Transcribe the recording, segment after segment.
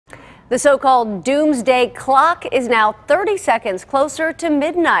The so-called Doomsday Clock is now 30 seconds closer to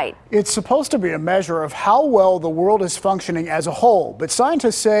midnight. It's supposed to be a measure of how well the world is functioning as a whole, but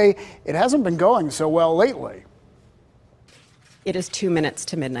scientists say it hasn't been going so well lately. It is 2 minutes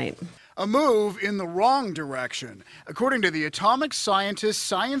to midnight. A move in the wrong direction. According to the Atomic Scientists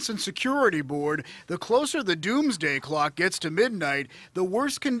Science and Security Board, the closer the Doomsday Clock gets to midnight, the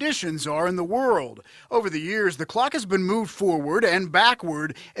worse conditions are in the world. Over the years, the clock has been moved forward and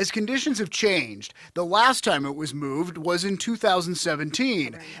backward as conditions have changed. The last time it was moved was in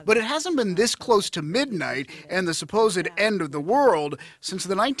 2017, but it hasn't been this close to midnight and the supposed end of the world since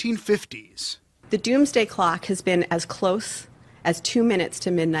the 1950s. The Doomsday Clock has been as close as 2 minutes to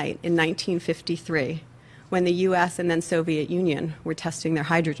midnight in 1953, when the U.S. and then Soviet Union were testing their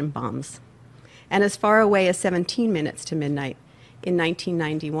hydrogen bombs, and as far away as 17 minutes to midnight in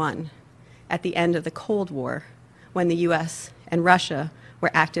 1991, at the end of the Cold War, when the U.S. and Russia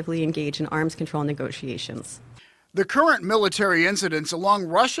were actively engaged in arms control negotiations. The current military incidents along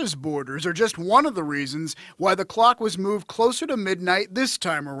Russia's borders are just one of the reasons why the clock was moved closer to midnight this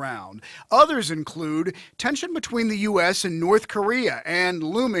time around. Others include tension between the U.S. and North Korea and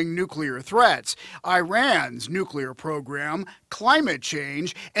looming nuclear threats, Iran's nuclear program, climate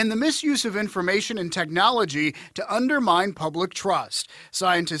change, and the misuse of information and technology to undermine public trust.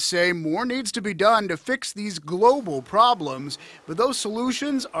 Scientists say more needs to be done to fix these global problems, but those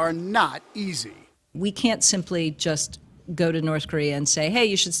solutions are not easy. We can't simply just go to North Korea and say, hey,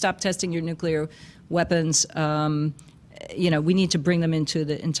 you should stop testing your nuclear weapons. We need to bring them into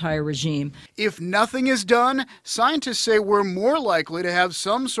the entire regime. If nothing is done, scientists say we're more likely to have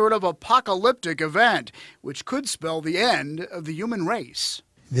some sort of apocalyptic event, which could spell the end of the human race.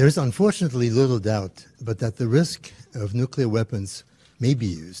 There's unfortunately little doubt but that the risk of nuclear weapons may be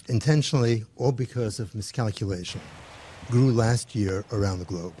used intentionally or because of miscalculation grew last year around the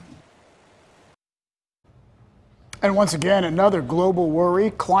globe. And once again, another global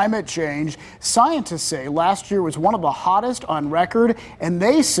worry, climate change. Scientists say last year was one of the hottest on record, and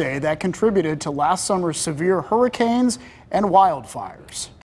they say that contributed to last summer's severe hurricanes and wildfires.